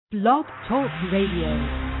Blog Talk Radio.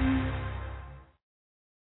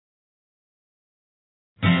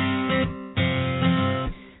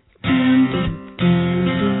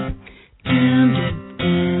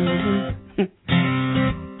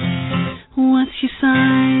 What's your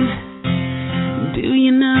sign? Do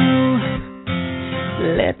you know?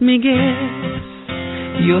 Let me guess.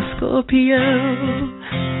 You're Scorpio.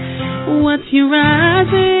 What's your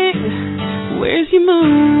rising? Where's your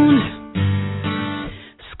moon?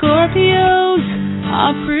 Scorpios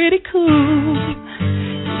are pretty cool.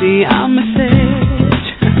 See, I'm a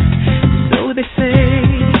sage, so they say.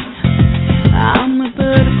 I'm a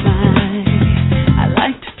butterfly, I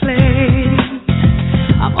like to play.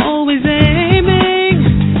 I'm always aiming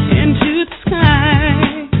into the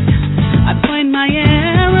sky. I point my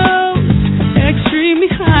arrows extremely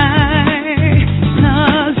high.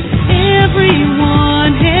 'Cause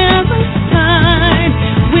everyone has a sign,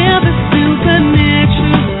 whether still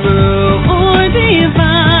connection or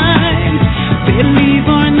divine. Believe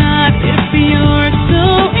or not, if you're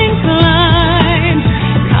so inclined.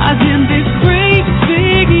 'Cause in this great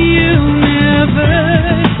big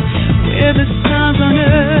universe, we're the stars on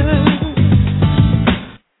earth.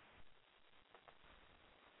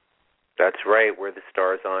 That's right, we're the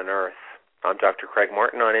stars on Earth. I'm Dr. Craig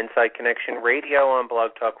Martin on Inside Connection Radio on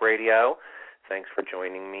Blog Talk Radio. Thanks for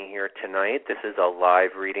joining me here tonight. This is a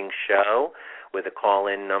live reading show with a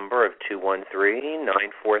call-in number of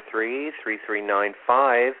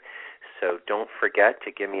 213-943-3395. So don't forget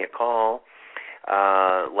to give me a call.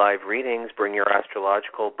 Live readings, bring your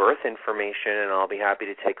astrological birth information, and I'll be happy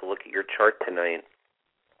to take a look at your chart tonight.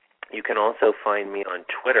 You can also find me on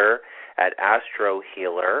Twitter at Astro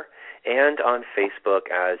Healer and on Facebook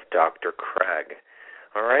as Dr. Craig.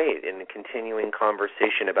 All right, in a continuing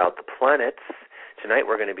conversation about the planets, tonight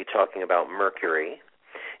we're going to be talking about Mercury.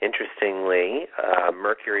 Interestingly,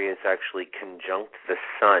 Mercury is actually conjunct the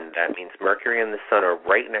Sun. That means Mercury and the Sun are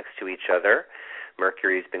right next to each other.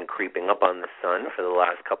 Mercury's been creeping up on the Sun for the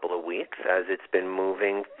last couple of weeks as it's been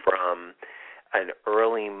moving from an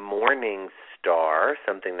early morning star,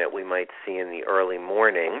 something that we might see in the early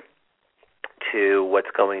morning, to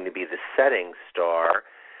what's going to be the setting star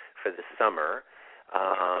for the summer.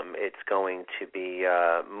 It's going to be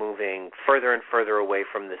moving further and further away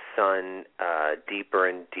from the Sun, deeper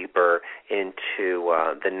and deeper into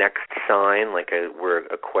the next sign, like we're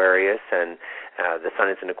Aquarius, and the Sun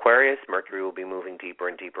is in Aquarius. Mercury will be moving deeper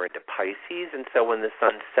and deeper into Pisces, and so when the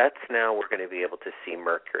Sun sets now, we're going to be able to see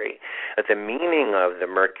Mercury. But the meaning of the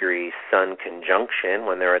Mercury-Sun conjunction,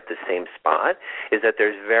 when they're at the same spot, is that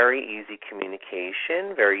there's very easy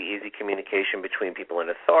communication between people in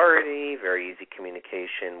authority, very easy communication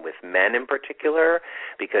with men in particular,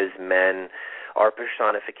 because men are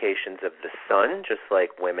personifications of the sun, just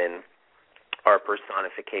like women are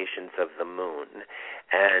personifications of the moon.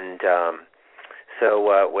 And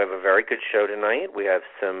so we have a very good show tonight. We have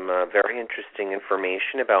some very interesting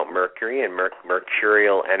information about Mercury and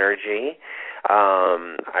mercurial energy.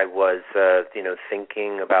 I was,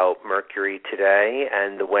 thinking about Mercury today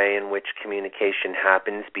and the way in which communication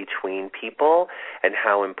happens between people and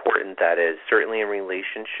how important that is. Certainly in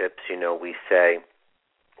relationships, we say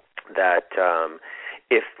that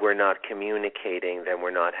if we're not communicating, then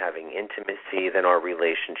we're not having intimacy, then our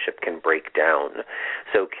relationship can break down.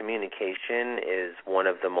 So communication is one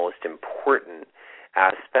of the most important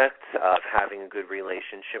aspects of having a good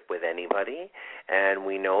relationship with anybody, and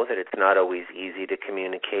we know that it's not always easy to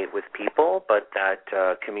communicate with people, but that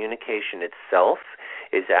communication itself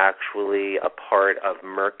is actually a part of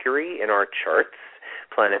Mercury in our charts.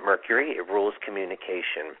 Planet Mercury, it rules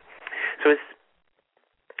communication. So it's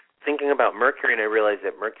thinking about Mercury, and I realized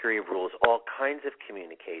that Mercury rules all kinds of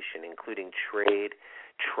communication, including trade,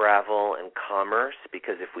 travel, and commerce,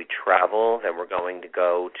 because if we travel, then we're going to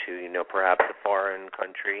go to, perhaps a foreign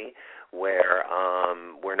country where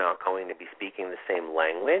we're not going to be speaking the same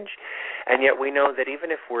language. And yet we know that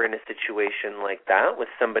even if we're in a situation like that with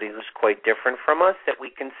somebody who's quite different from us, that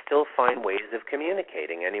we can still find ways of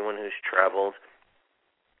communicating. Anyone who's traveled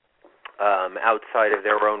outside of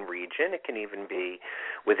their own region, it can even be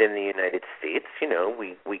within the United States.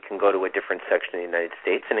 We can go to a different section of the United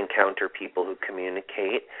States and encounter people who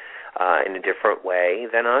communicate in a different way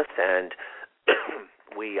than us, and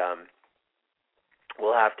we'll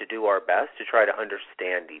have to do our best to try to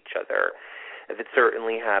understand each other. It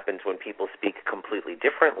certainly happens when people speak completely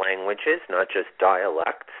different languages, not just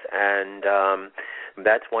dialects, and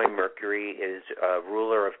that's why Mercury is a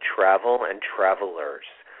ruler of travel and travelers.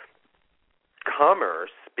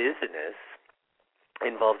 Commerce, business,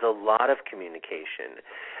 involves a lot of communication.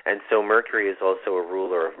 And so Mercury is also a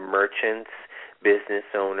ruler of merchants, business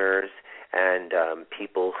owners, and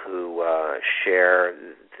people who share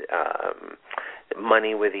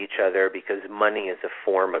money with each other, because money is a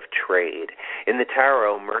form of trade. In the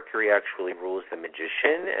tarot, Mercury actually rules the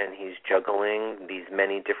magician, and he's juggling these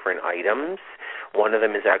many different items. One of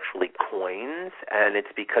them is actually coins, and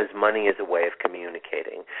it's because money is a way of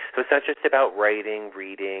communicating. So it's not just about writing,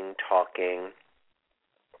 reading, talking,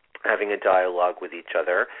 having a dialogue with each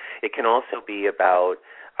other. It can also be about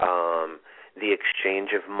the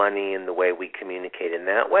exchange of money and the way we communicate in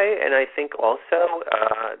that way. And I think also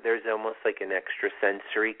there's almost like an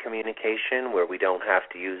extrasensory communication where we don't have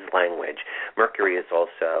to use language. Mercury is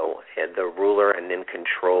also the ruler and in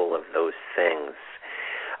control of those things.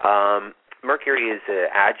 Mercury is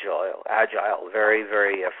agile, very,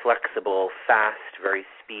 very flexible, fast, very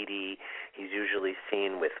speedy. He's usually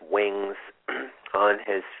seen with wings on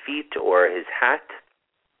his feet or his hat,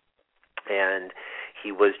 and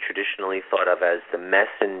he was traditionally thought of as the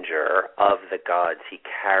messenger of the gods. He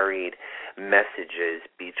carried messages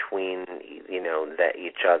between,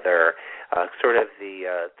 each other, sort of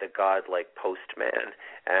the god-like postman.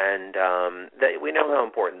 And we know how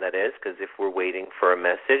important that is, because if we're waiting for a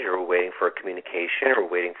message, or we're waiting for a communication, or we're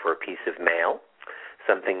waiting for a piece of mail,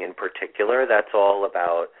 something in particular, that's all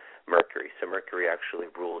about Mercury. So Mercury actually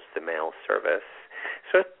rules the mail service.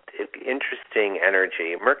 So interesting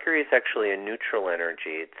energy. Mercury is actually a neutral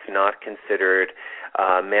energy. It's not considered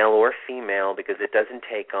male or female because it doesn't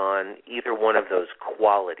take on either one of those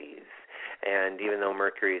qualities. And even though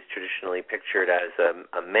Mercury is traditionally pictured as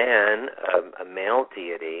a man, a male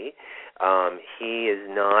deity, he is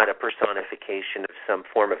not a personification of some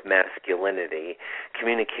form of masculinity.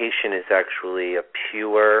 Communication is actually a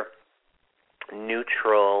pure,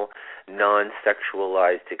 neutral,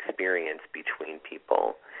 non-sexualized experience between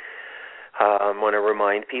people. I want to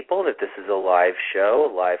remind people that this is a live show,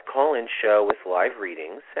 a live call-in show with live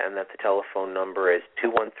readings, and that the telephone number is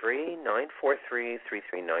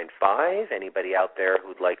 213-943-3395. Anybody out there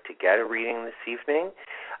who'd like to get a reading this evening,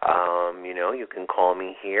 you can call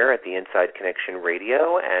me here at the Inside Connection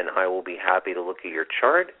Radio, and I will be happy to look at your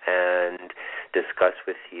chart and discuss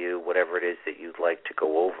with you whatever it is that you'd like to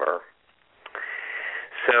go over.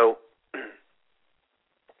 So,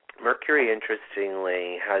 Mercury,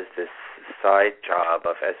 interestingly, has this side job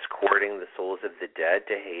of escorting the souls of the dead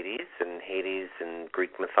to Hades, and Hades in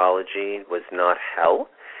Greek mythology was not hell.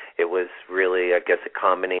 It was really, I guess, a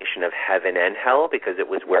combination of heaven and hell, because it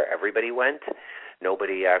was where everybody went.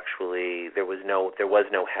 Nobody actually, there was no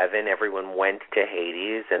heaven. Everyone went to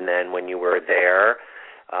Hades, and then when you were there,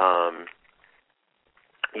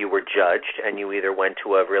 you were judged, and you either went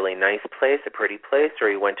to a really nice place, a pretty place, or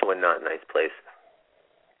you went to a not nice place.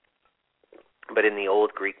 But in the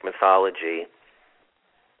old Greek mythology,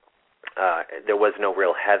 there was no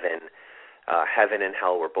real heaven. Heaven and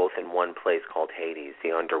hell were both in one place called Hades,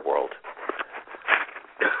 the underworld.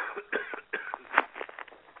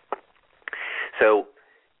 So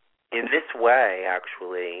in this way,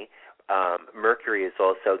 actually, Mercury is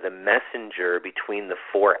also the messenger between the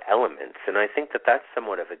four elements. And I think that that's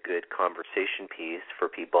somewhat of a good conversation piece for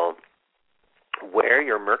people. Where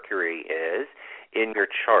your Mercury is in your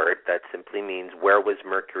chart, that simply means where was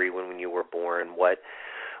Mercury when you were born, what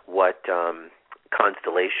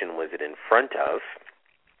constellation was it in front of.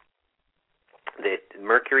 That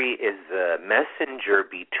Mercury is the messenger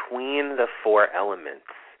between the four elements.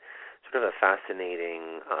 Sort of a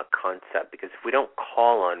fascinating concept, because if we don't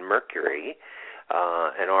call on Mercury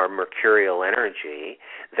and our mercurial energy,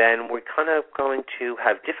 then we're kind of going to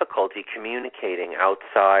have difficulty communicating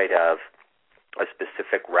outside of a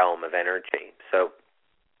specific realm of energy. So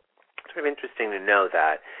it's sort of interesting to know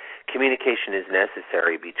that communication is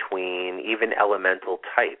necessary between even elemental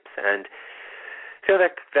types. And so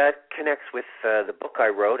that connects with the book I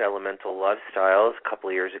wrote, Elemental Love Styles, a couple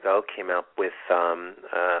of years ago. Came out with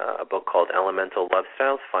a book called Elemental Love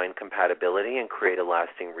Styles, Find Compatibility and Create a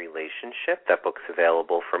Lasting Relationship. That book's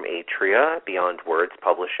available from Atria, Beyond Words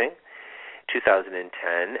Publishing,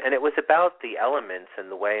 2010. And it was about the elements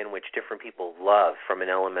and the way in which different people love from an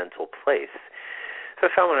elemental place. So I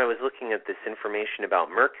found when I was looking at this information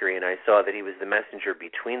about Mercury and I saw that he was the messenger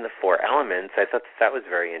between the four elements, I thought that was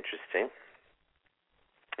very interesting,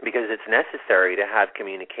 because it's necessary to have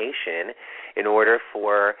communication in order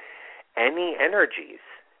for any energies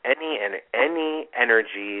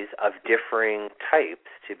of differing types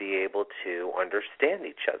to be able to understand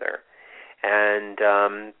each other. And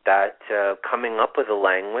that coming up with a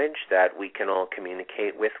language that we can all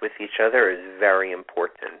communicate with each other is very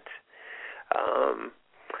important.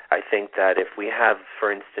 I think that if we have,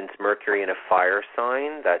 for instance, Mercury in a fire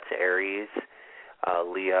sign, that's Aries,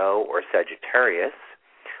 Leo, or Sagittarius.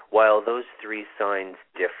 While those three signs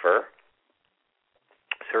differ,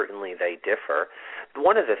 certainly they differ,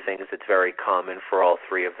 one of the things that's very common for all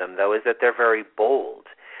three of them, though, is that they're very bold.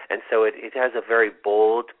 And so it has a very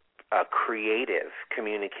bold, creative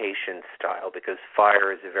communication style, because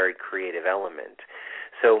fire is a very creative element.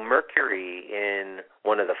 So Mercury in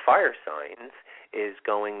one of the fire signs is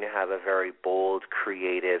going to have a very bold,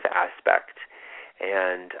 creative aspect.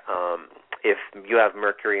 And if you have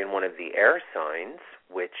Mercury in one of the air signs,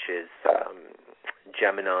 which is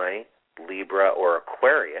Gemini, Libra, or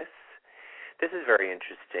Aquarius, this is very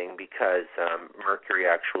interesting because Mercury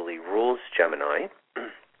actually rules Gemini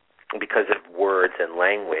because of words and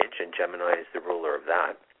language, and Gemini is the ruler of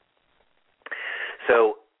that.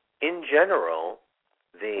 So in general,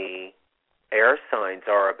 the air signs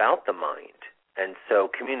are about the mind. And so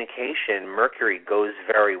communication, Mercury goes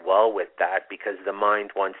very well with that because the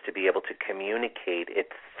mind wants to be able to communicate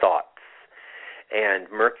its thoughts. And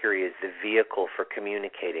Mercury is the vehicle for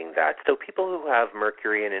communicating that. So people who have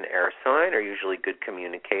Mercury in an air sign are usually good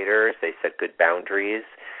communicators. They set good boundaries.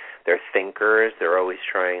 They're thinkers. They're always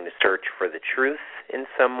trying to search for the truth in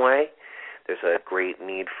some way. There's a great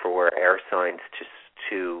need for air signs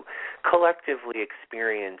to collectively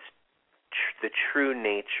experience the true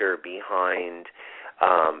nature behind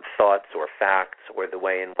thoughts or facts or the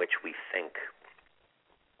way in which we think.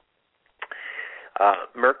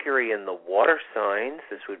 Mercury in the water signs,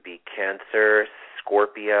 this would be Cancer,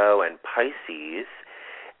 Scorpio, and Pisces,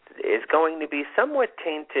 is going to be somewhat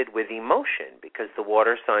tainted with emotion because the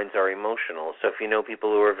water signs are emotional. So if you know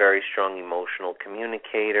people who are very strong emotional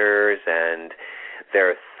communicators and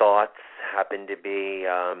their thoughts happen to be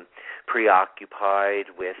preoccupied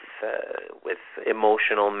with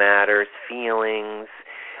emotional matters, feelings,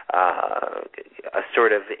 a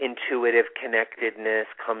sort of intuitive connectedness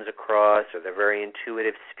comes across, or they're very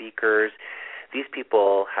intuitive speakers. These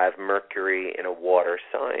people have Mercury in a water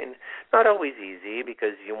sign. Not always easy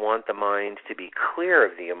because you want the mind to be clear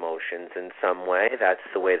of the emotions in some way. That's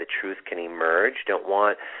the way the truth can emerge. Don't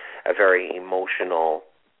want a very emotional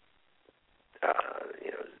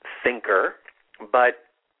thinker. But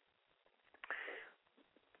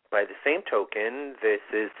by the same token, this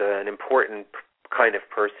is an important kind of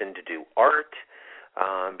person to do art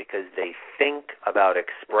because they think about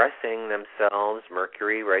expressing themselves.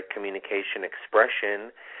 Mercury, right, communication,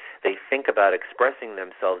 expression. They think about expressing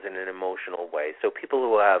themselves in an emotional way. So people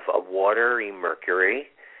who have a watery Mercury,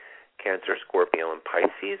 Cancer, Scorpio, and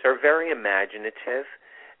Pisces, are very imaginative,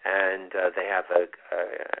 and they have a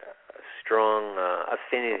strong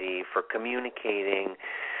affinity for communicating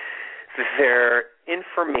their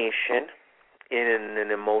information in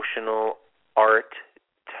an emotional,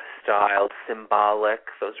 art-styled, symbolic.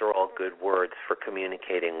 Those are all good words for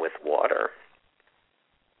communicating with water.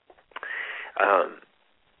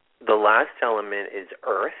 The last element is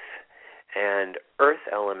Earth, and Earth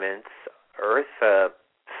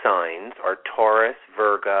signs are Taurus,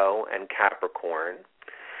 Virgo, and Capricorn.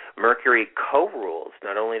 Mercury co-rules.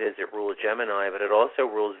 Not only does it rule Gemini, but it also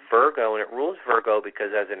rules Virgo, and it rules Virgo because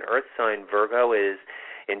as an Earth sign, Virgo is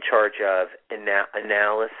in charge of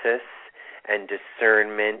analysis and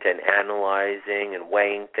discernment and analyzing and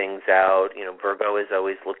weighing things out. Virgo is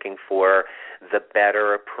always looking for the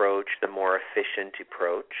better approach, the more efficient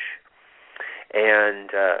approach. And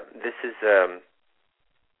this is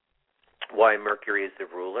why Mercury is the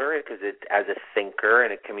ruler, because as a thinker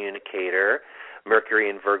and a communicator, Mercury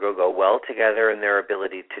and Virgo go well together in their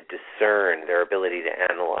ability to discern, their ability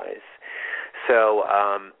to analyze. So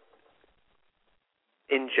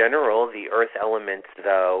in general, the earth elements,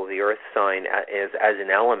 though, the earth sign as an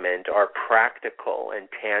element, are practical and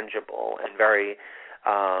tangible and very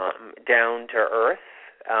down to earth,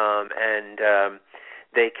 and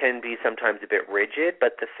they can be sometimes a bit rigid,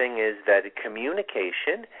 but the thing is that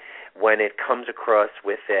communication, when it comes across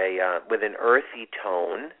with an earthy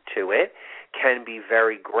tone to it, can be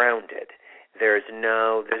very grounded. There's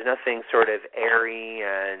nothing sort of airy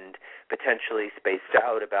and potentially spaced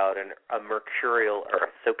out about a mercurial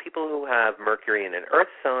earth. So people who have Mercury in an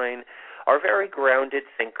earth sign are very grounded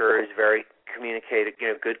thinkers, very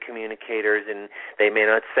good communicators, and they may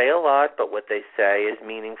not say a lot, but what they say is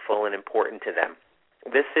meaningful and important to them.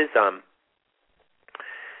 This is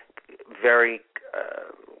very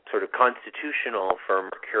sort of constitutional for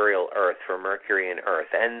mercurial earth, for Mercury and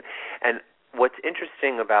earth. And what's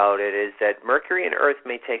interesting about it is that Mercury and Earth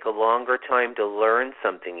may take a longer time to learn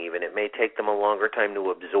something even. It may take them a longer time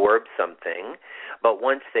to absorb something, but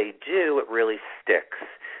once they do, it really sticks.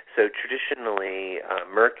 So traditionally,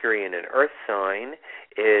 Mercury in an Earth sign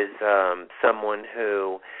is someone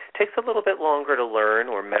who takes a little bit longer to learn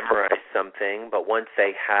or memorize something, but once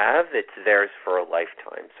they have, it's theirs for a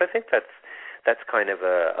lifetime. So I think that's kind of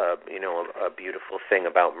a beautiful thing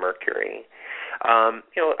about Mercury.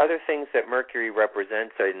 Other things that Mercury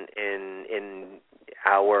represents in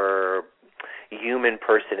our human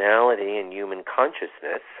personality and human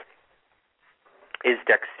consciousness is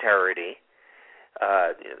dexterity.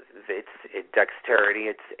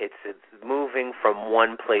 Dexterity. It's moving from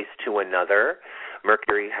one place to another.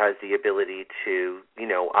 Mercury has the ability to,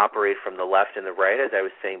 operate from the left and the right. As I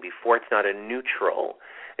was saying before, it's not a neutral.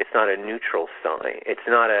 It's not a neutral sign. It's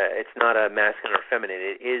not a masculine or feminine.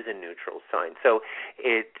 It is a neutral sign. So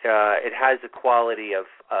it has a quality of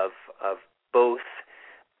both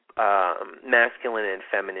masculine and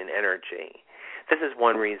feminine energy. This is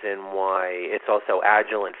one reason why it's also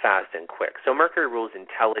agile and fast and quick. So Mercury rules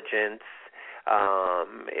intelligence.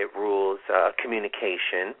 It rules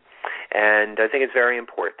communication. And I think it's very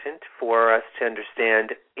important for us to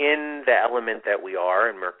understand in the element that we are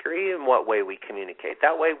in Mercury in what way we communicate.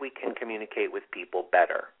 That way we can communicate with people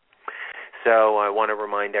better. So I want to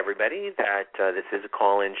remind everybody that this is a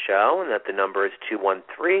call-in show and that the number is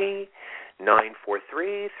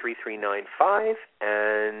 213-943-3395,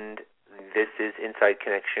 and this is Inside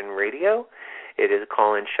Connection Radio. It is a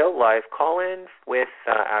call-in show, live call-in with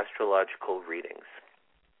astrological readings.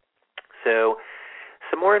 So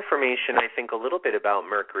some more information, I think, a little bit about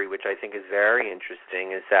Mercury, which I think is very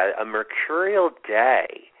interesting, is that a mercurial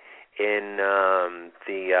day in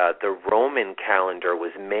the Roman calendar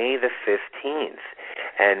was May the 15th.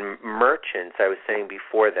 And merchants, I was saying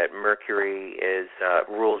before that Mercury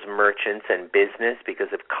rules merchants and business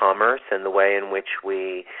because of commerce and the way in which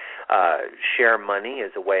we share money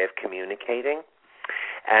as a way of communicating.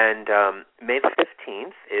 And May the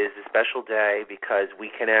 15th is a special day because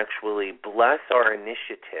we can actually bless our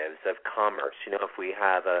initiatives of commerce. If we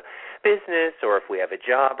have a business or if we have a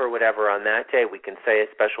job or whatever on that day, we can say a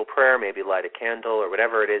special prayer, maybe light a candle or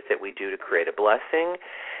whatever it is that we do to create a blessing.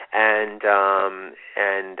 And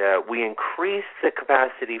we increase the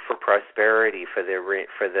capacity for prosperity for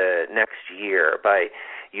the next year by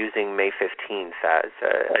using May 15th as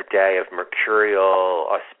a day of mercurial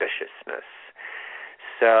auspiciousness.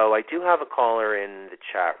 So I do have a caller in the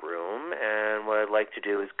chat room, and what I'd like to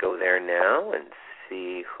do is go there now and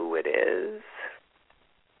see who it is.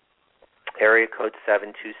 Area code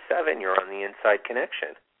 727, you're on the Inside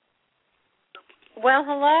Connection. Well,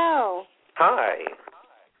 hello. Hi.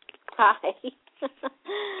 Hi.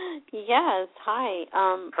 Yes, hi.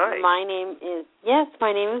 Hi. My name is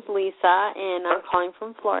Lisa, and I'm calling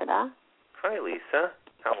from Florida. Hi, Lisa.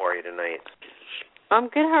 How are you tonight? I'm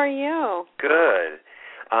good. How are you? Good.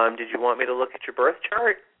 Did you want me to look at your birth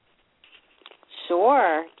chart?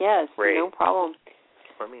 Sure. Yes. Great. No problem.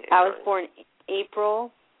 I was born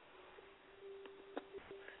April.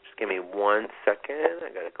 Just give me 1 second. I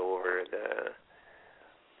got to go over the...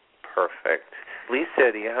 Perfect.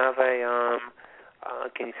 Lisa, do you have a...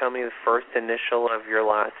 can you tell me the first initial of your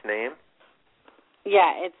last name?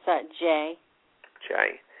 Yeah, it's J.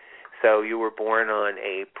 J. So you were born on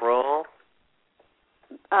April...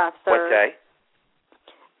 3rd. What day?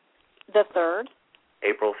 The 3rd.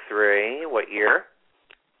 April 3. What year?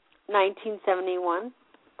 1971.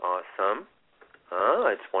 Awesome. Oh,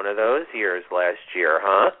 it's one of those years last year,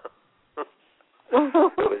 huh?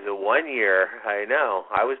 It was a 1 year. I know.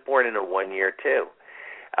 I was born in a 1 year, too.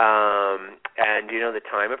 And do you know the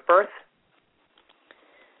time of birth?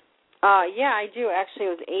 Yeah, I do. Actually,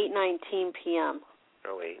 it was 8:19 p.m.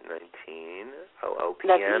 Oh, 8:19. Oh,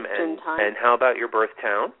 p.m. That's Eastern time. And how about your birth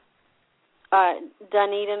town?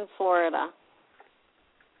 Dunedin, Florida.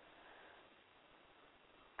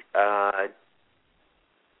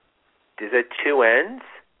 Is it two N's?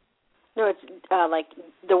 No, it's like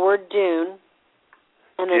the word Dune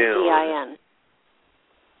and then D-I-N.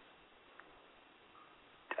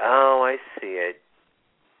 Oh, I see it.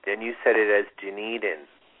 Then you said it as Dunedin.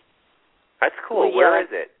 That's cool. Well, yeah, Where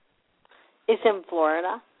is it? It's in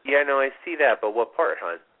Florida. Yeah, no, I see that, but what part,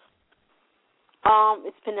 hon?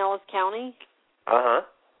 It's Pinellas County. Uh-huh.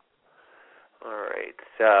 All right,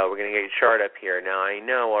 so we're going to get your chart up here. Now, I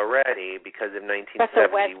know already, because of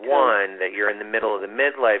 1971, that you're in the middle of the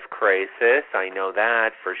midlife crisis. I know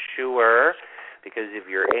that for sure because of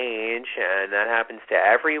your age, and that happens to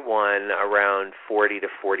everyone around 40 to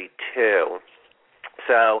 42.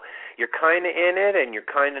 So you're kind of in it and you're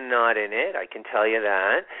kind of not in it, I can tell you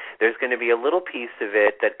that. There's going to be a little piece of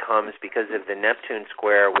it that comes because of the Neptune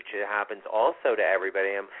square, which happens also to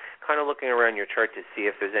everybody. I'm kind of looking around your chart to see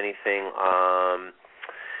if there's anything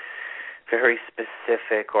very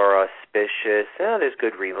specific or auspicious. There's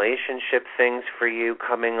good relationship things for you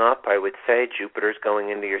coming up, I would say. Jupiter's going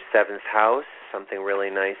into your 7th house, something really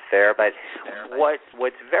nice there. But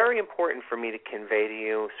what's very important for me to convey to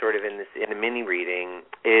you sort of in a mini reading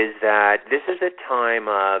is that this is a time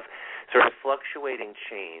of sort of fluctuating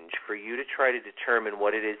change for you to try to determine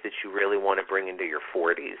what it is that you really want to bring into your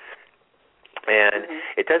 40s. And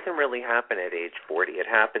it doesn't really happen at age 40. It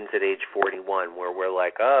happens at age 41 where we're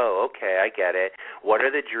like, oh, okay, I get it. What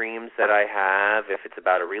are the dreams that I have, if it's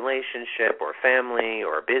about a relationship or family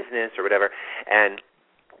or a business or whatever, and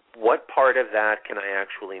what part of that can I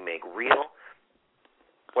actually make real?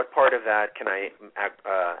 What part of that can I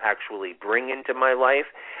actually bring into my life?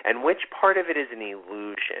 And which part of it is an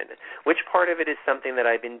illusion? Which part of it is something that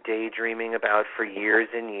I've been daydreaming about for years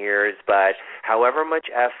and years, but however much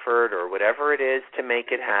effort or whatever it is to make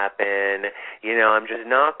it happen, I'm just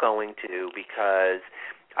not going to because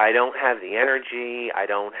I don't have the energy, I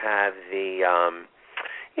don't have the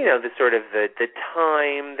the sort of the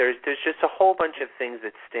time. There's just a whole bunch of things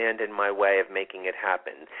that stand in my way of making it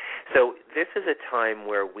happen. So this is a time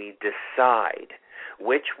where we decide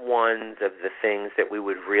which ones of the things that we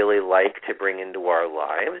would really like to bring into our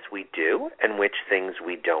lives we do and which things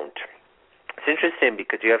we don't. It's interesting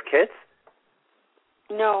because you have kids?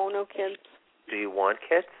 No kids. Do you want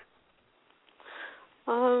kids?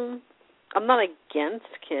 I'm not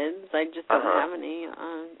against kids. I just don't have any. Okay.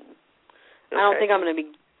 I don't think I'm going to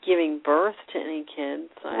be giving birth to any kids.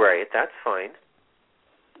 Right, that's fine.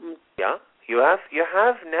 Yeah, you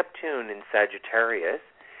have Neptune in Sagittarius,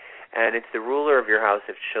 and it's the ruler of your house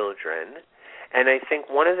of children. And I think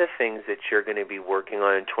one of the things that you're going to be working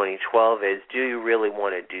on in 2012 is, do you really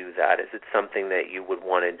want to do that? Is it something that you would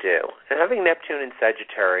want to do? And having Neptune in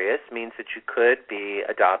Sagittarius means that you could be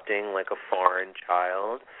adopting like a foreign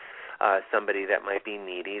child, somebody that might be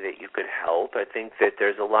needy that you could help. I think that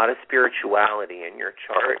there's a lot of spirituality in your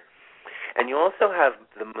chart. And you also have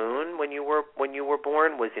the moon when you were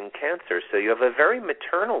born was in Cancer, so you have a very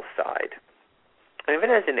maternal side. And even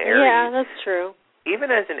as an Aries. Yeah, that's true.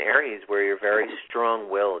 Even as an Aries, where you're very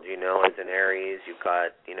strong-willed, as an Aries, you've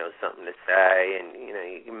got, something to say, and,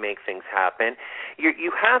 you can make things happen.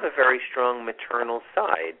 You have a very strong maternal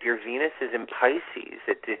side. Your Venus is in Pisces.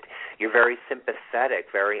 You're very sympathetic,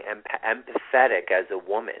 very empathetic as a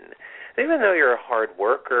woman. And even though you're a hard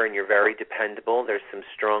worker and you're very dependable, there's some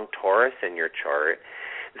strong Taurus in your chart.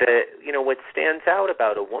 What stands out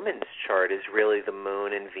about a woman's chart is really the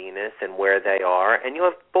moon and Venus and where they are, and you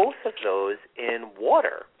have both of those in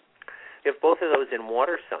water. You have both of those in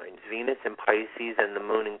water signs, Venus in Pisces and the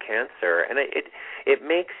moon in Cancer, and it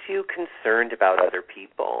makes you concerned about other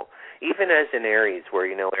people, even as an Aries, where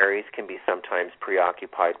Aries can be sometimes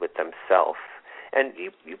preoccupied with themselves. And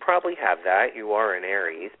you probably have that. You are an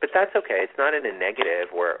Aries, but that's okay. It's not in a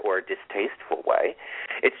negative or distasteful way.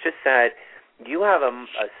 It's just that you have a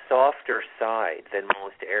softer side than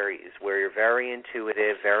most Aries, where you're very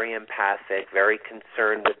intuitive, very empathic, very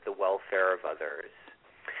concerned with the welfare of others.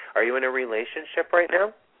 Are you in a relationship right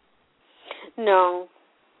now? No.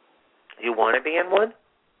 You want to be in one?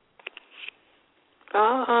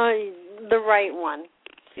 The right one.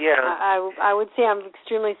 Yeah. I would say I'm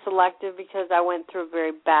extremely selective because I went through a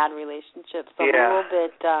very bad relationship, so I'm a little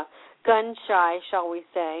bit gun shy, shall we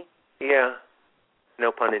say. Yeah.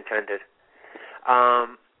 No pun intended.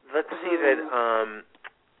 Let's see that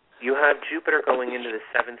you have Jupiter going into the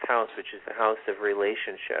 7th house, which is the house of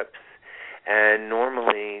relationships. And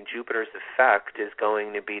normally Jupiter's effect is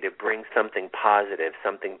going to be to bring something positive,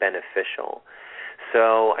 something beneficial.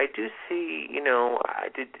 So I do see,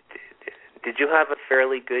 did you have a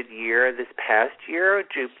fairly good year this past year?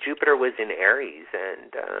 Jupiter was in Aries,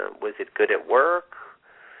 and was it good at work?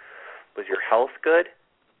 Was your health good?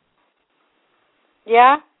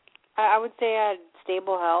 Yeah. I would say I had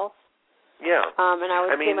stable health. Yeah. And I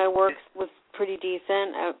would say my work was pretty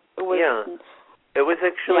decent. It was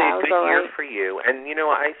actually a good year right for you. And,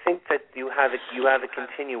 I think that you have a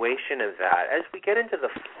continuation of that. As we get into the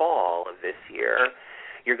fall of this year,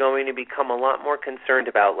 you're going to become a lot more concerned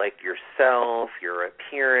about, like, yourself, your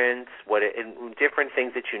appearance, different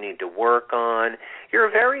things that you need to work on. You're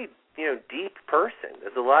a very, deep person.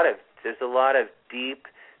 There's a lot of deep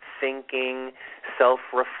thinking,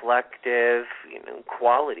 self-reflective,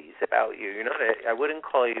 qualities about you. You're not. I wouldn't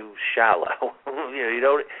call you shallow. You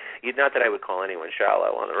don't. Not that I would call anyone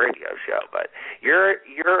shallow on the radio show, but you're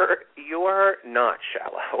not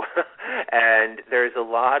shallow. And there's a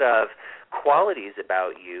lot of qualities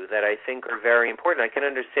about you that I think are very important. I can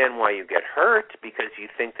understand why you get hurt, because you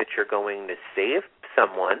think that you're going to save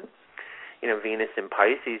someone. Venus in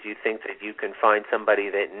Pisces, you think that you can find somebody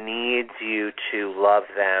that needs you to love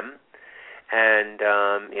them. And,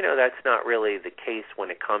 that's not really the case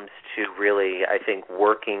when it comes to really, I think,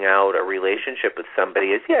 working out a relationship with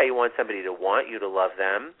somebody is, you want somebody to want you to love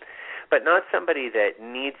them, but not somebody that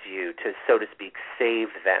needs you to, so to speak,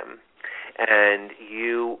 save them. And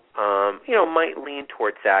you, might lean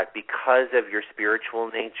towards that because of your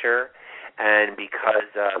spiritual nature and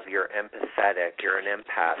because of you're empathetic, you're an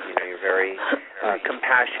empath, you're a very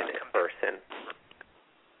compassionate person.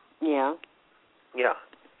 Yeah. Yeah.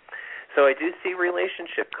 So I do see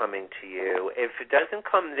relationship coming to you. If it doesn't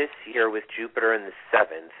come this year with Jupiter in the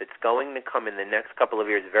 7th, it's going to come in the next couple of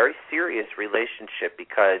years. Very serious relationship,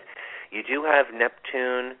 because you do have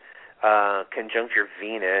Neptune conjunct your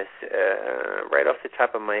Venus. Right off the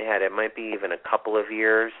top of my head, it might be even a couple of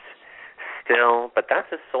years still, but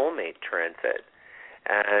that's a soulmate transit.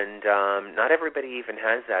 And not everybody even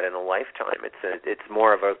has that in a lifetime. It's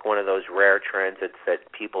more of one of those rare transits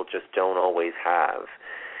that people just don't always have.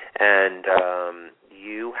 And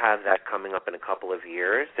you have that coming up in a couple of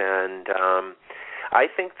years, and I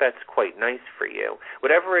think that's quite nice for you.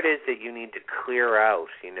 Whatever it is that you need to clear out,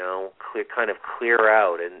 clear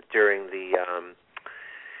out, and during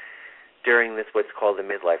this what's called the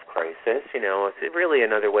midlife crisis, it's really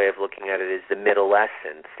another way of looking at it is the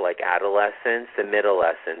middlescence, like adolescence, the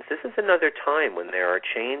middlescence. This is another time when there are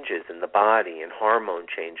changes in the body and hormone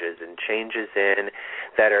changes and changes in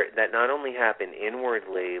that not only happen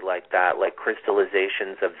inwardly like that, like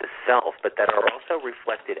crystallizations of the self, but that are also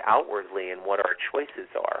reflected outwardly in what our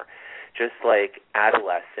choices are. Just like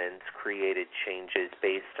adolescence created changes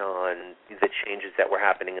based on the changes that were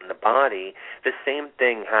happening in the body, the same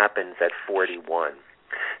thing happens at 41.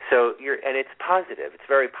 So and it's positive. It's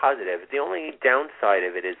very positive. The only downside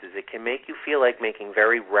of it is it can make you feel like making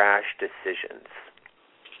very rash decisions.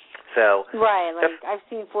 So right, like I've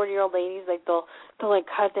seen 40-year-old ladies, like they'll like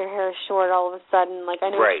cut their hair short all of a sudden. Like I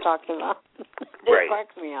know what you're talking about. It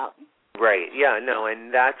cracks me up. Right, yeah, no,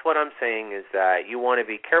 and that's what I'm saying is that you want to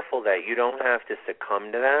be careful that you don't have to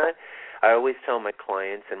succumb to that. I always tell my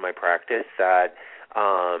clients in my practice that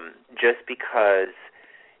just because,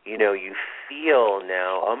 you feel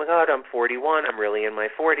now, oh my God, I'm 41, I'm really in my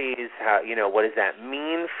 40s, what does that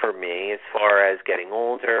mean for me as far as getting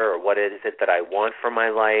older, or what is it that I want for my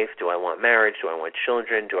life? Do I want marriage? Do I want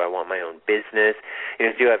children? Do I want my own business?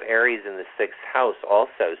 You do have Aries in the 6th house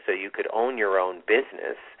also, so you could own your own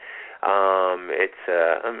business.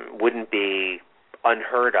 Wouldn't be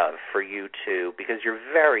unheard of for you to, because you're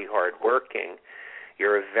very hardworking.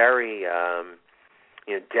 You're a very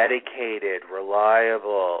dedicated,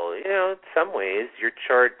 reliable. In some ways, your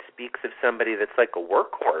chart speaks of somebody that's like a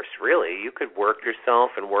workhorse. Really, you could work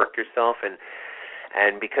yourself, and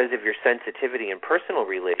because of your sensitivity in personal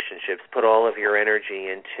relationships, put all of your energy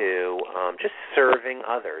into just serving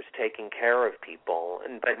others, taking care of people,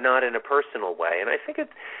 but not in a personal way. And I think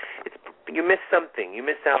it's you miss something. You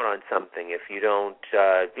miss out on something if you don't,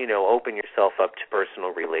 open yourself up to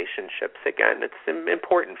personal relationships. Again, it's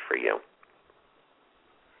important for you.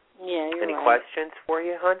 Yeah, you're Any right. questions for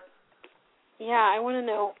you, hon? Yeah, I want to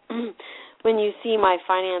know when you see my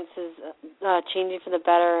finances changing for the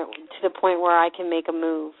better to the point where I can make a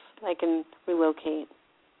move, I can relocate.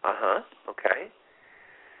 Okay.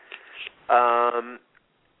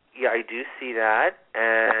 Yeah, I do see that,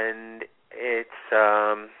 and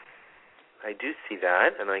I do see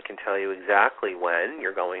that, and I can tell you exactly when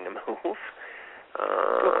you're going to move.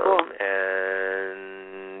 Cool.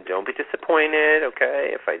 And don't be disappointed,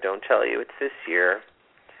 okay, if I don't tell you it's this year.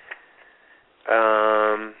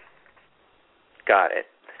 Got it.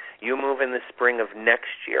 You move in the spring of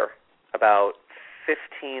next year. About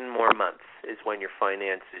 15 more months is when your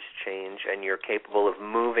finances change, and you're capable of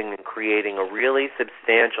moving and creating a really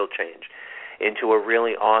substantial change into a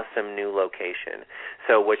really awesome new location.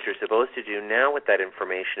 So what you're supposed to do now with that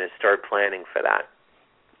information is start planning for that.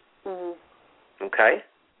 Mm-hmm. Okay?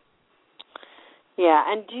 Yeah,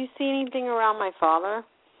 and do you see anything around my father?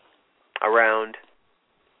 Around?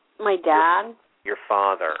 My dad? Your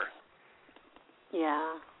father.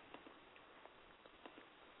 Yeah.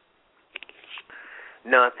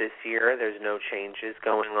 Not this year. There's no changes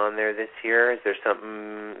going on there this year. Is there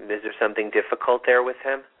something difficult there with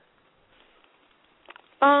him?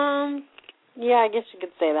 Yeah, I guess you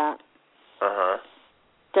could say that. Uh-huh.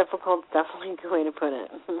 Difficult, definitely a good way to put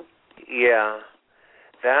it. Yeah.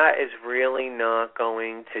 That is really not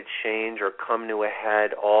going to change or come to a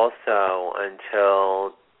head also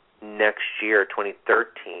until next year,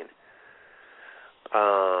 2013.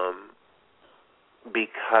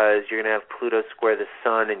 Because you're going to have Pluto square the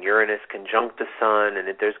Sun and Uranus conjunct the Sun, and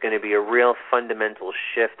there's going to be a real fundamental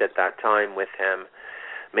shift at that time with him,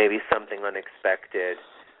 maybe something unexpected,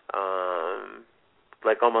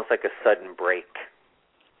 like almost like a sudden break.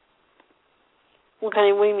 What do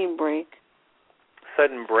you mean break?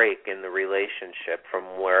 Sudden break in the relationship.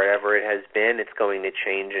 From wherever it has been, it's going to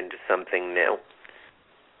change into something new.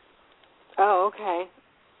 Oh, okay.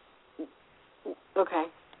 Okay.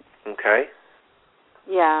 Okay?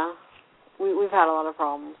 Yeah. We've had a lot of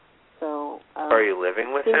problems. So. Are you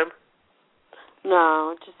living with him?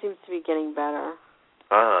 No, it just seems to be getting better.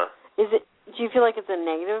 Uh-huh. Do you feel like it's a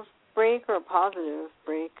negative break or a positive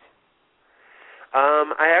break?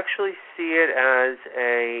 I actually see it as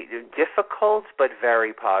a difficult but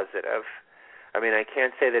very positive. I mean, I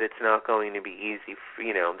can't say that it's not going to be easy,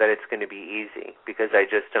 that it's going to be easy, because I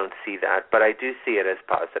just don't see that. But I do see it as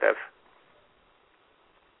positive.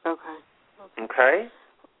 Okay. Okay?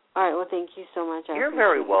 All right, well, thank you so much. You're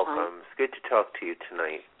very welcome. It's good to talk to you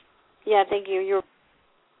tonight. Yeah, thank you.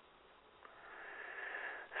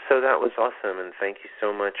 So that was awesome, and thank you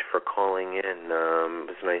so much for calling in. It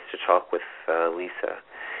was nice to talk with Lisa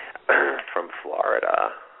from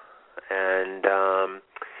Florida. And,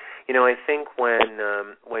 I think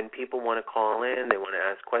when people want to call in, they want to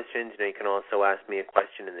ask questions, you can also ask me a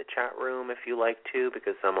question in the chat room if you like to,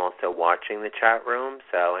 because I'm also watching the chat room.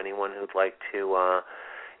 So anyone who'd like to,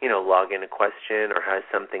 log in a question or has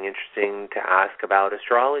something interesting to ask about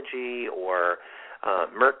astrology or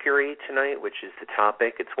Mercury tonight, which is the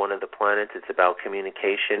topic. It's one of the planets. It's about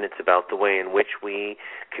communication. It's about the way in which we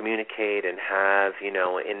communicate and have, in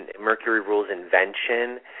Mercury rules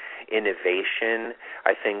invention, innovation.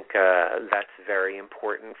 I think that's very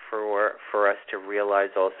important for us to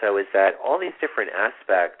realize also, is that all these different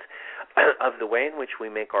aspects of the way in which we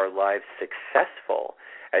make our lives successful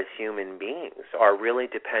as human beings are really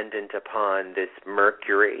dependent upon this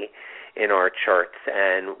Mercury in our charts,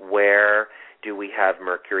 and where do we have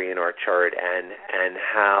Mercury in our chart, and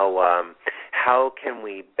how can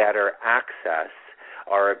we better access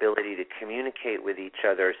our ability to communicate with each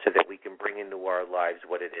other so that we can bring into our lives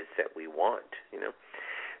what it is that we want,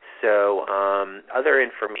 So other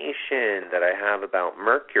information that I have about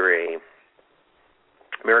Mercury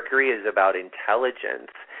is about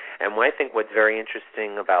intelligence. And I think what's very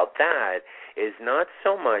interesting about that is not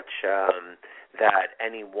so much that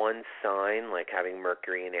any one sign, like having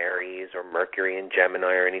Mercury in Aries or Mercury in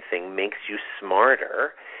Gemini or anything, makes you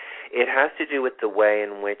smarter. It has to do with the way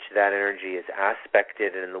in which that energy is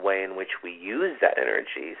aspected and the way in which we use that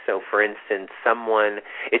energy. So, for instance,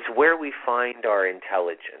 it's where we find our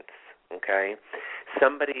intelligence, okay?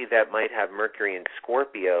 Somebody that might have Mercury in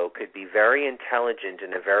Scorpio could be very intelligent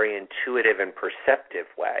in a very intuitive and perceptive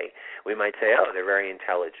way. We might say, oh, they're very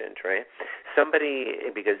intelligent, right? Somebody,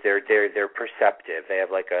 because they're perceptive, they have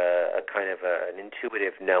like a kind of an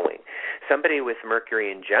intuitive knowing. Somebody with Mercury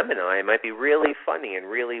in Gemini might be really funny and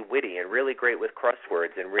really witty and really great with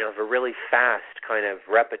crosswords and have a really fast kind of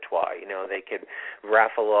repertoire. They could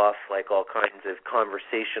raffle off like all kinds of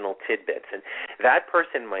conversational tidbits. And that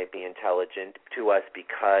person might be intelligent to us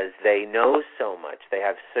because they know so much. They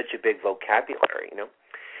have such a big vocabulary,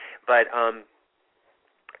 But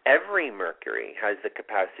every Mercury has the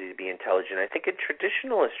capacity to be intelligent. I think in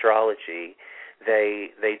traditional astrology,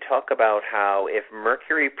 they talk about how if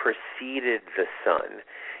Mercury preceded the Sun,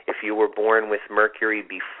 if you were born with Mercury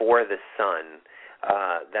before the Sun,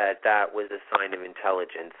 that was a sign of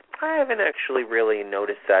intelligence. I haven't actually really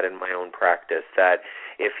noticed that in my own practice, that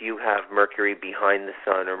if you have Mercury behind the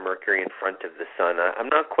Sun or Mercury in front of the Sun, I'm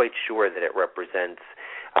not quite sure that it represents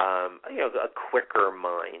a quicker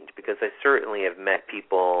mind, because I certainly have met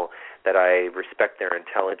people that I respect their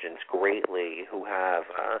intelligence greatly who have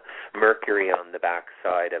Mercury on the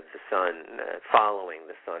backside of the Sun, following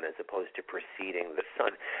the Sun as opposed to preceding the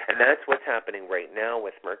Sun. And that's what's happening right now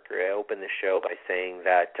with Mercury. I opened the show by saying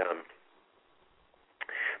that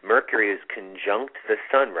Mercury is conjunct the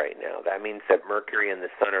Sun right now. That means that Mercury and the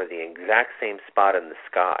Sun are the exact same spot in the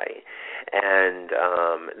sky. And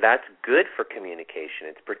that's good for communication.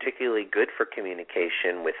 It's particularly good for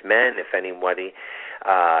communication with men. If anybody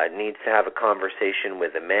needs to have a conversation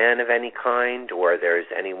with a man of any kind, or there's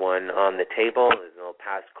anyone on the table, there's no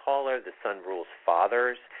past caller, the Sun rules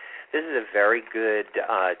fathers. this is a very good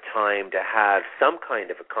time to have some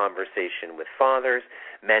kind of a conversation with fathers,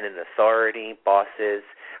 men in authority, bosses.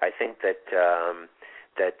 I think that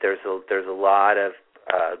that there's a lot of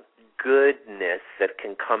goodness that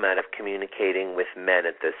can come out of communicating with men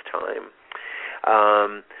at this time.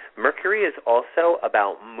 Mercury is also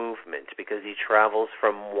about movement because he travels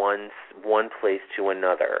from one place to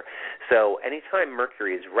another. So anytime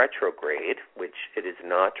Mercury is retrograde, which it is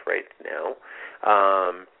not right now,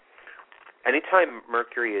 anytime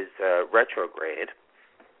Mercury is retrograde,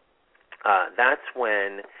 that's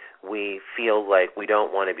when we feel like we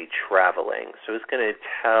don't want to be traveling. So it's going to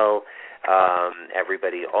tell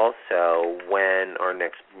everybody also when our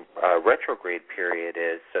next retrograde period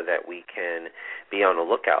is so that we can be on the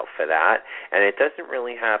lookout for that. And it doesn't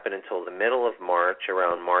really happen until the middle of March,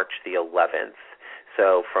 around March the 11th.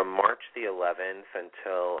 So from March the 11th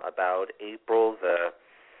until about April the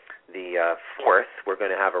 4th, we're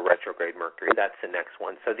going to have a retrograde Mercury. That's the next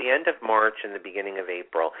one. So the end of March and the beginning of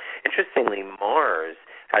April. Interestingly, Mars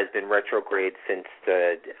has been retrograde since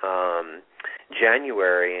the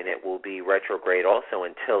January, and it will be retrograde also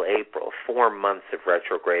until April. 4 months of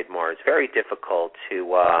retrograde Mars. Very difficult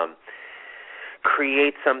to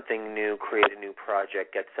create something new, create a new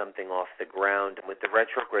project, get something off the ground. And with the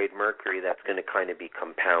retrograde Mercury, that's going to kind of be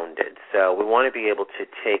compounded. So we want to be able to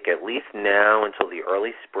take at least now until the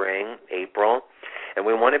early spring, April, and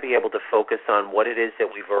we want to be able to focus on what it is that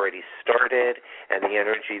we've already started and the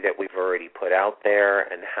energy that we've already put out there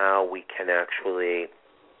and how we can actually,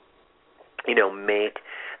 make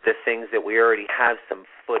the things that we already have some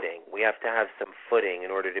footing. We have to have some footing in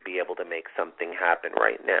order to be able to make something happen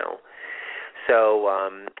right now. So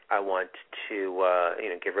I want to,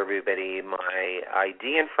 give everybody my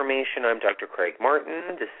ID information. I'm Dr. Craig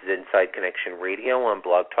Martin. This is Inside Connection Radio on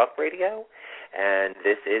Blog Talk Radio, and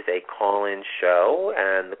this is a call-in show,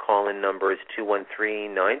 and the call-in number is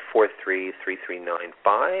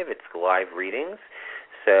 213-943-3395. It's live readings,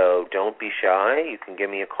 so don't be shy. You can give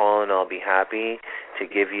me a call, and I'll be happy to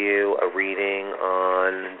give you a reading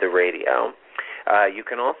on the radio. You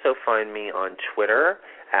can also find me on Twitter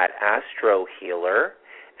at Astro Healer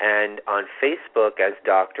and on Facebook as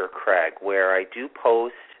Dr. Craig, where I do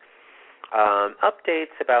post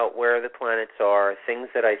updates about where the planets are, things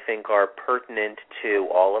that I think are pertinent to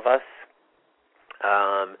all of us,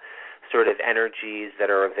 sort of energies that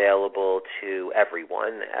are available to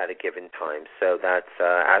everyone at a given time. So that's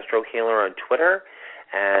Astro Healer on Twitter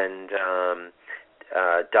and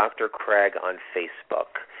Dr. Craig on Facebook.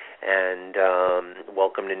 And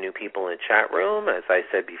welcome to new people in the chat room. As I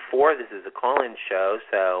said before, this is a call-in show,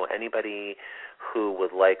 so anybody who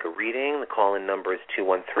would like a reading, the call-in number is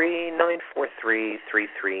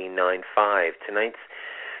 213-943-3395. Tonight's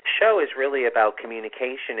show is really about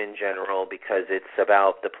communication in general because it's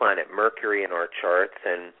about the planet Mercury in our charts,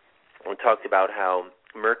 and we talked about how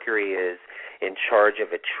Mercury is in charge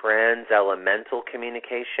of a trans-elemental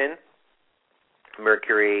communication.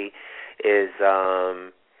 Mercury is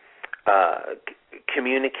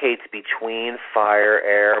communicates between fire,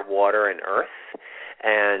 air, water, and earth.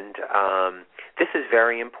 And this is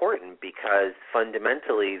very important because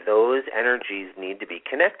fundamentally those energies need to be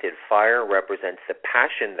connected. Fire represents the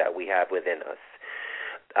passion that we have within us.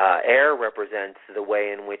 Air represents the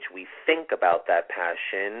way in which we think about that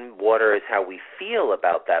passion. Water is how we feel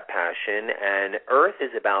about that passion. And earth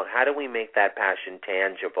is about how do we make that passion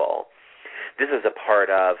tangible. This is a part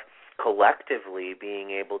of collectively being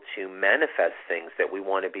able to manifest things that we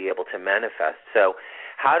want to be able to manifest. So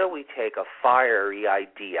how do we take a fiery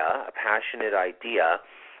idea, a passionate idea,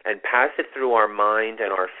 and pass it through our mind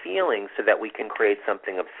and our feelings so that we can create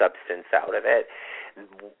something of substance out of it?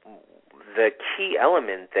 The key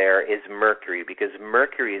element there is Mercury, because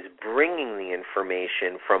Mercury is bringing the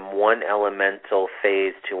information from one elemental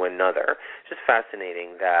phase to another. It's just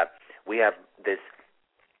fascinating that we have this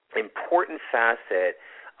important facet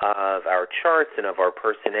of our charts and of our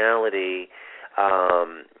personality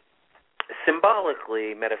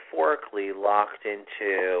symbolically, metaphorically locked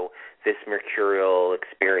into this mercurial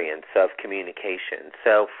experience of communication.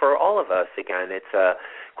 So for all of us, again, it's a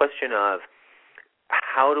question of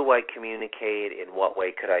how do I communicate? In what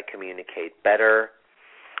way could I communicate better?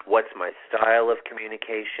 What's my style of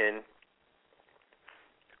communication?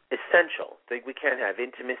 Essential. We can't have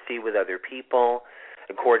intimacy with other people.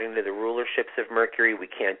 According to the rulerships of Mercury, we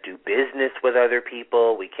can't do business with other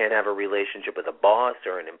people. We can't have a relationship with a boss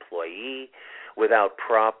or an employee without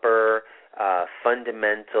proper,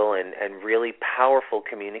 fundamental, and really powerful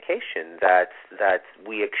communication that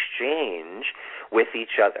we exchange with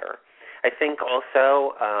each other. I think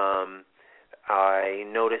also I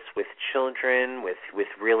notice with children, with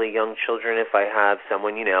really young children, if I have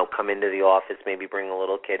someone, come into the office, maybe bring a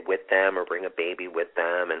little kid with them or bring a baby with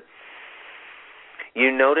them, and you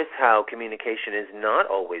notice how communication is not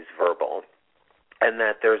always verbal, and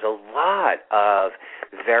that there's a lot of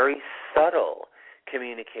very subtle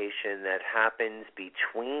communication that happens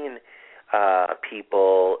between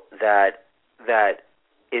people that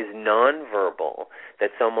is nonverbal,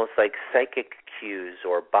 that's almost like psychic cues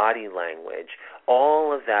or body language.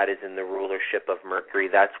 All of that is in the rulership of Mercury.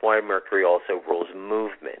 That's why Mercury also rules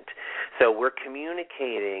movement. So we're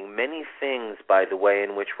communicating many things by the way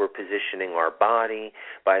in which we're positioning our body,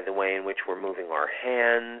 by the way in which we're moving our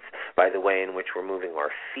hands, by the way in which we're moving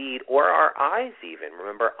our feet, or our eyes even.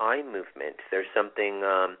 Remember, eye movement. There's something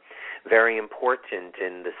very important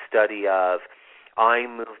in the study of eye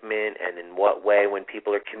movement and in what way when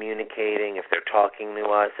people are communicating, if they're talking to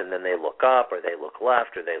us and then they look up or they look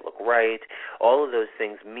left or they look right, all of those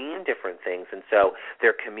things mean different things. And so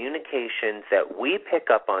they're communications that we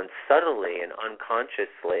pick up on subtly and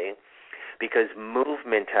unconsciously because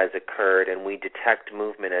movement has occurred and we detect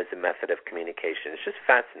movement as a method of communication. It's just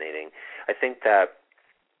fascinating. I think that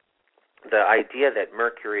the idea that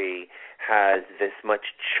Mercury has this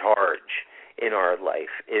much charge in our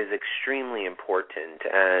life is extremely important,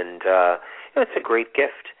 and it's a great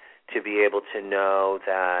gift to be able to know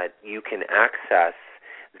that you can access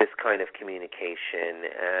this kind of communication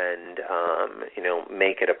and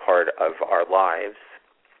make it a part of our lives.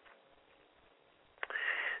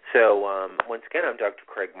 So once again, I'm Dr.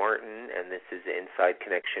 Craig Martin, and this is Inside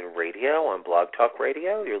Connection Radio on Blog Talk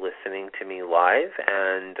Radio. You're listening to me live,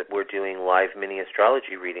 and we're doing live mini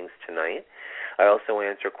astrology readings tonight. I also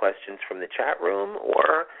answer questions from the chat room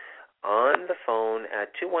or on the phone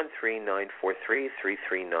at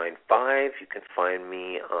 213-943-3395. You can find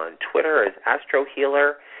me on Twitter as Astro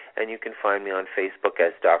Healer, and you can find me on Facebook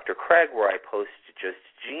as Dr. Craig, where I post just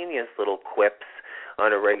genius little quips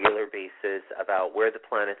on a regular basis about where the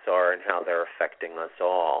planets are and how they're affecting us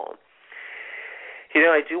all.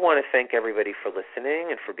 I do want to thank everybody for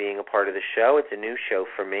listening and for being a part of the show. It's a new show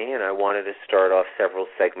for me, and I wanted to start off several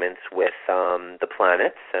segments with the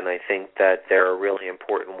planets, and I think that they're a really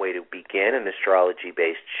important way to begin an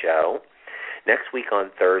astrology-based show. Next week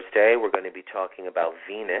on Thursday, we're going to be talking about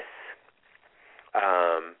Venus.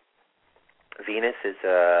 Venus is,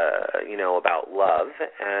 about love,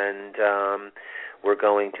 and we're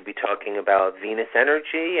going to be talking about Venus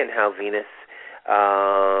energy and how Venus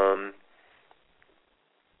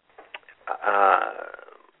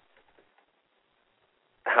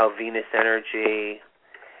energy,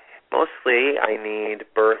 mostly I need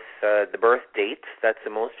the birth dates, that's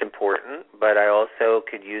the most important, but I also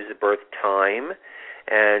could use the birth time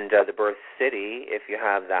and the birth city if you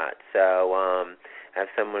have that. So I have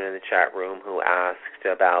someone in the chat room who asked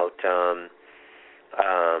about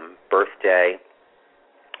birthday.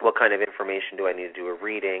 What kind of information do I need to do a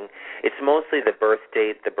reading? It's mostly the birth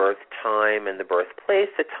date, the birth time, and the birthplace.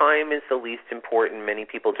 The time is the least important. Many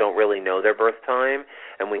people don't really know their birth time,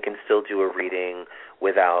 and we can still do a reading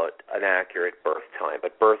without an accurate birth time.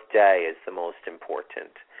 But birthday is the most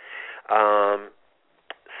important.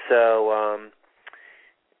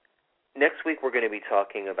 Next week we're going to be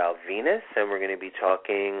talking about Venus, and we're going to be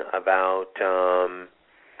talking about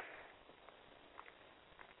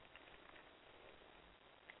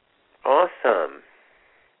awesome.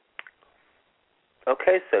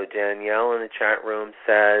 Okay, so Danielle in the chat room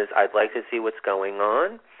says, I'd like to see what's going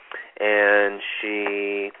on. And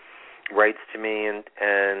she writes to me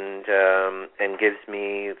and gives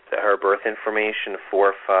me her birth information,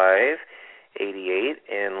 4588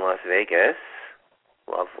 in Las Vegas.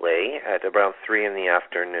 Lovely. At about 3 in the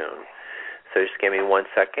afternoon. So just give me 1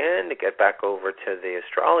 second to get back over to the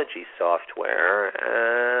astrology software.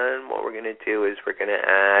 And what we're going to do is we're going to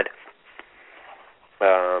add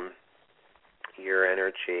your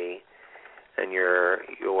energy and your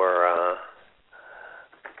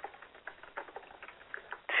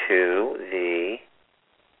to the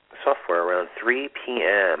software around 3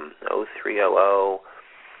 p.m. 0300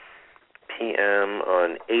 p.m.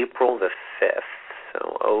 on April the 5th.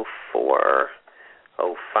 So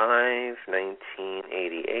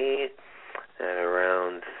 04/05/1988 at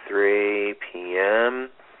around 3 p.m.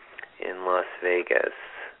 in Las Vegas.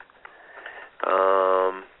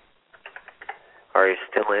 Are you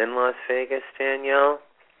still in Las Vegas, Danielle?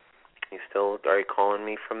 Are you calling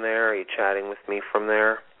me from there? Are you chatting with me from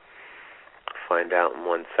there? I'll find out in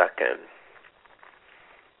 1 second.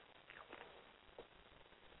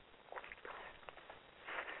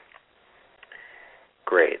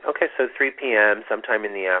 Great. Okay, so 3 p.m., sometime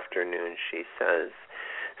in the afternoon, she says.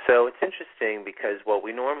 So it's interesting because what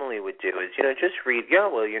we normally would do is, just read,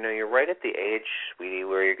 you're right at the age, sweetie,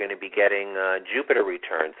 where you're going to be getting Jupiter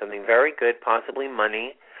return, something very good, possibly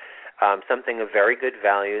money, something of very good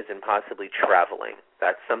values, and possibly traveling.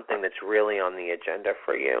 That's something that's really on the agenda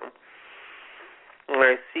for you. And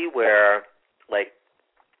I see where,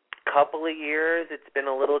 couple of years it's been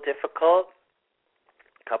a little difficult.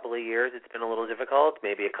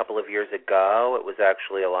 Maybe a couple of years ago it was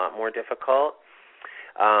actually a lot more difficult.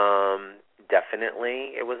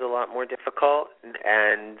 Definitely it was a lot more difficult.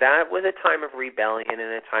 And that was a time of rebellion and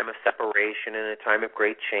a time of separation and a time of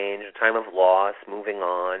great change, a time of loss, moving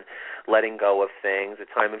on, letting go of things, a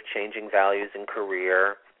time of changing values and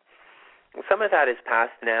career. Some of that is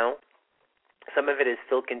past now. Some of it is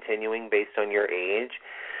still continuing based on your age.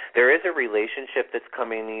 There is a relationship that's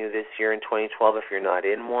coming to you this year in 2012 if you're not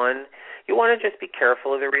in one. You want to just be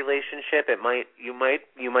careful of the relationship. You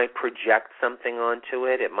might project something onto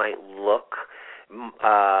it. It might look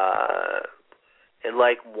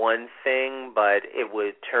like one thing, but it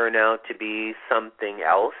would turn out to be something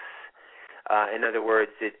else. In other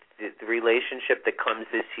words, the relationship that comes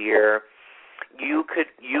this year, you could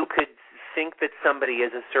think that somebody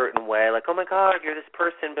is a certain way, like, oh my God, you're this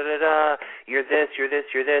person, you're this,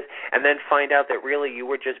 and then find out that really you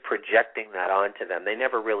were just projecting that onto them. They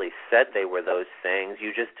never really said they were those things.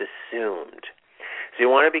 You just assumed. So you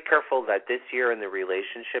want to be careful that this year in the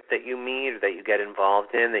relationship that you meet or that you get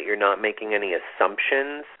involved in, that you're not making any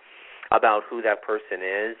assumptions about who that person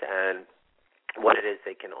is and what it is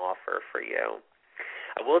they can offer for you.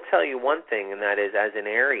 I will tell you one thing, and that is, as an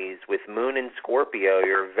Aries, with Moon in Scorpio,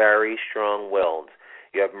 you're very strong-willed.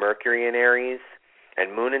 You have Mercury in Aries,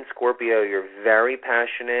 and Moon in Scorpio, you're very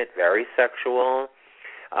passionate, very sexual,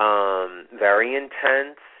 very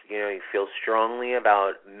intense. You feel strongly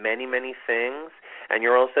about many, many things, and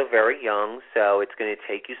you're also very young, so it's going to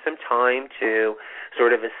take you some time to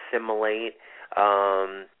sort of assimilate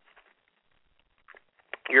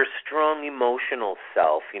your strong emotional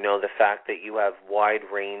self, the fact that you have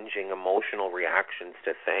wide-ranging emotional reactions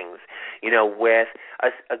to things, with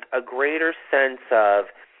a greater sense of,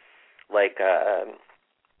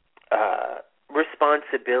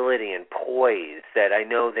 responsibility and poise that I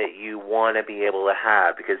know that you want to be able to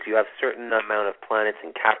have because you have a certain amount of planets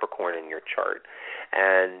in Capricorn in your chart.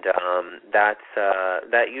 And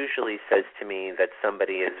that usually says to me that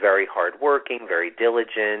somebody is very hardworking, very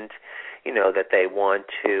diligent, that they want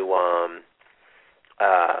to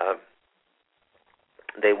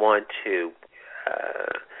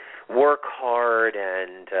work hard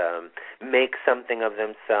and make something of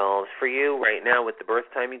themselves. For you right now, with the birth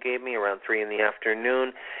time you gave me, around 3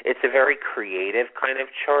 p.m, it's a very creative kind of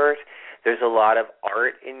chart. There's a lot of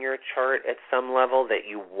art in your chart at some level that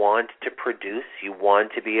you want to produce. You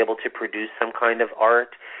want to be able to produce some kind of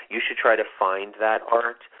art. You should try to find that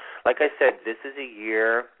art. Like I said, this is a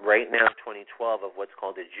year, right now, 2012, of what's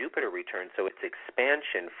called a Jupiter return, so it's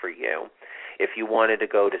expansion for you. If you wanted to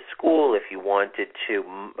go to school, if you wanted to,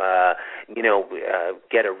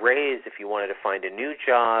 get a raise, if you wanted to find a new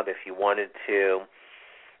job, if you wanted to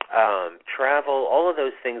travel, all of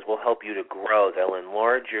those things will help you to grow. They'll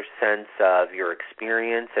enlarge your sense of your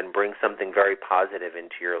experience and bring something very positive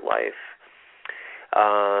into your life.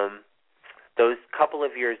 Those couple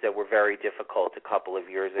of years that were very difficult a couple of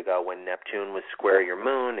years ago when Neptune was square your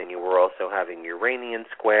moon and you were also having Uranian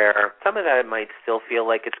square, some of that might still feel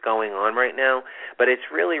like it's going on right now, but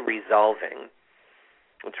it's really resolving.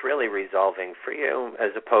 It's really resolving for you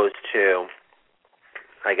as opposed to,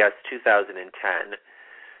 I guess, 2010.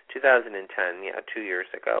 2 years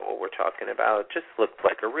ago, what we're talking about, just looked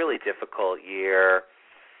like a really difficult year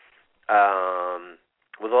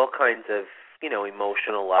with all kinds of,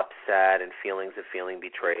 emotional upset and feelings of feeling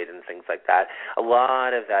betrayed and things like that. A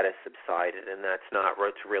lot of that has subsided, and that's not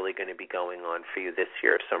what's really going to be going on for you this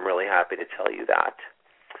year, so I'm really happy to tell you that.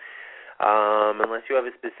 Unless you have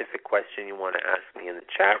a specific question you want to ask me in the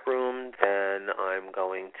chat room, then I'm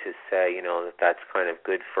going to say, that's kind of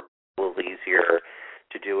good for a little easier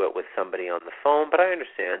to do it with somebody on the phone, but I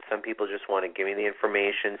understand. Some people just want to give me the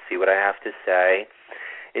information, see what I have to say.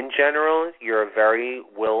 In general, you're very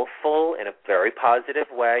willful in a very positive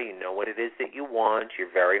way. You know what it is that you want. You're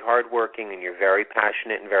very hardworking, and you're very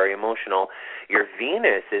passionate and very emotional. Your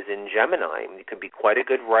Venus is in Gemini. You could be quite a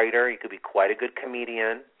good writer. You could be quite a good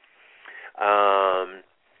comedian.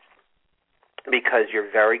 Because you're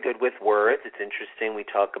very good with words. It's interesting. We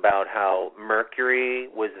talk about how Mercury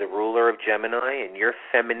was the ruler of Gemini, and your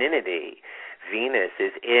femininity, Venus,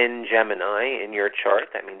 is in Gemini in your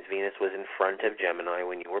chart. That means Venus was in front of Gemini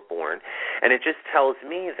when you were born. And it just tells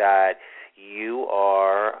me that you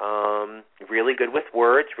are really good with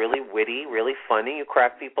words, really witty, really funny. You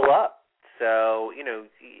crack people up. So,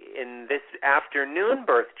 in this afternoon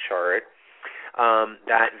birth chart,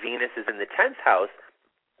 that Venus is in the 10th house,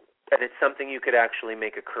 and it's something you could actually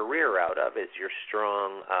make a career out of, is your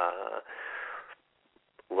strong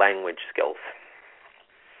language skills.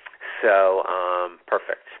 So,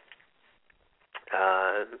 perfect.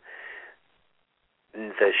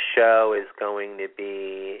 The show is going to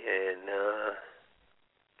be in...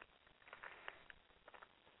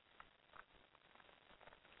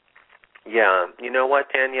 yeah, you know what,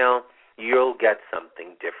 Danielle? You'll get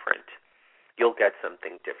something different. You'll get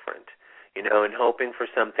something different. And hoping for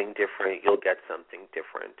something different, you'll get something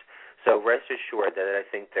different. So rest assured that I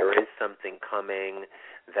think there is something coming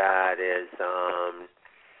that is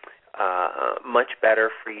much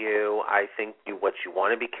better for you. I think what you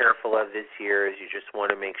want to be careful of this year is you just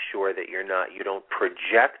want to make sure that you don't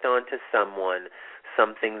project onto someone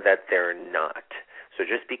something that they're not. So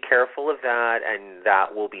just be careful of that, and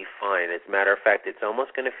that will be fine. As a matter of fact, it's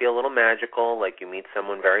almost going to feel a little magical, like you meet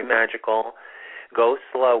someone very magical. Go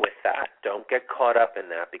slow with that. Don't get caught up in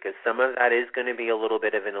that, because some of that is going to be a little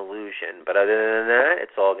bit of an illusion. But other than that,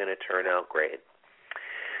 it's all going to turn out great.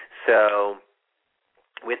 So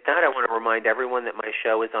with that, I want to remind everyone that my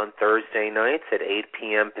show is on Thursday nights at 8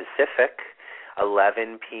 p.m. Pacific,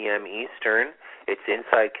 11 p.m. Eastern. It's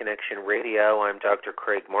Inside Connection Radio. I'm Dr.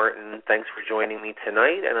 Craig Martin. Thanks for joining me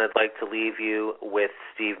tonight, and I'd like to leave you with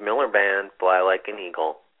Steve Miller Band, Fly Like an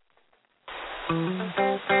Eagle.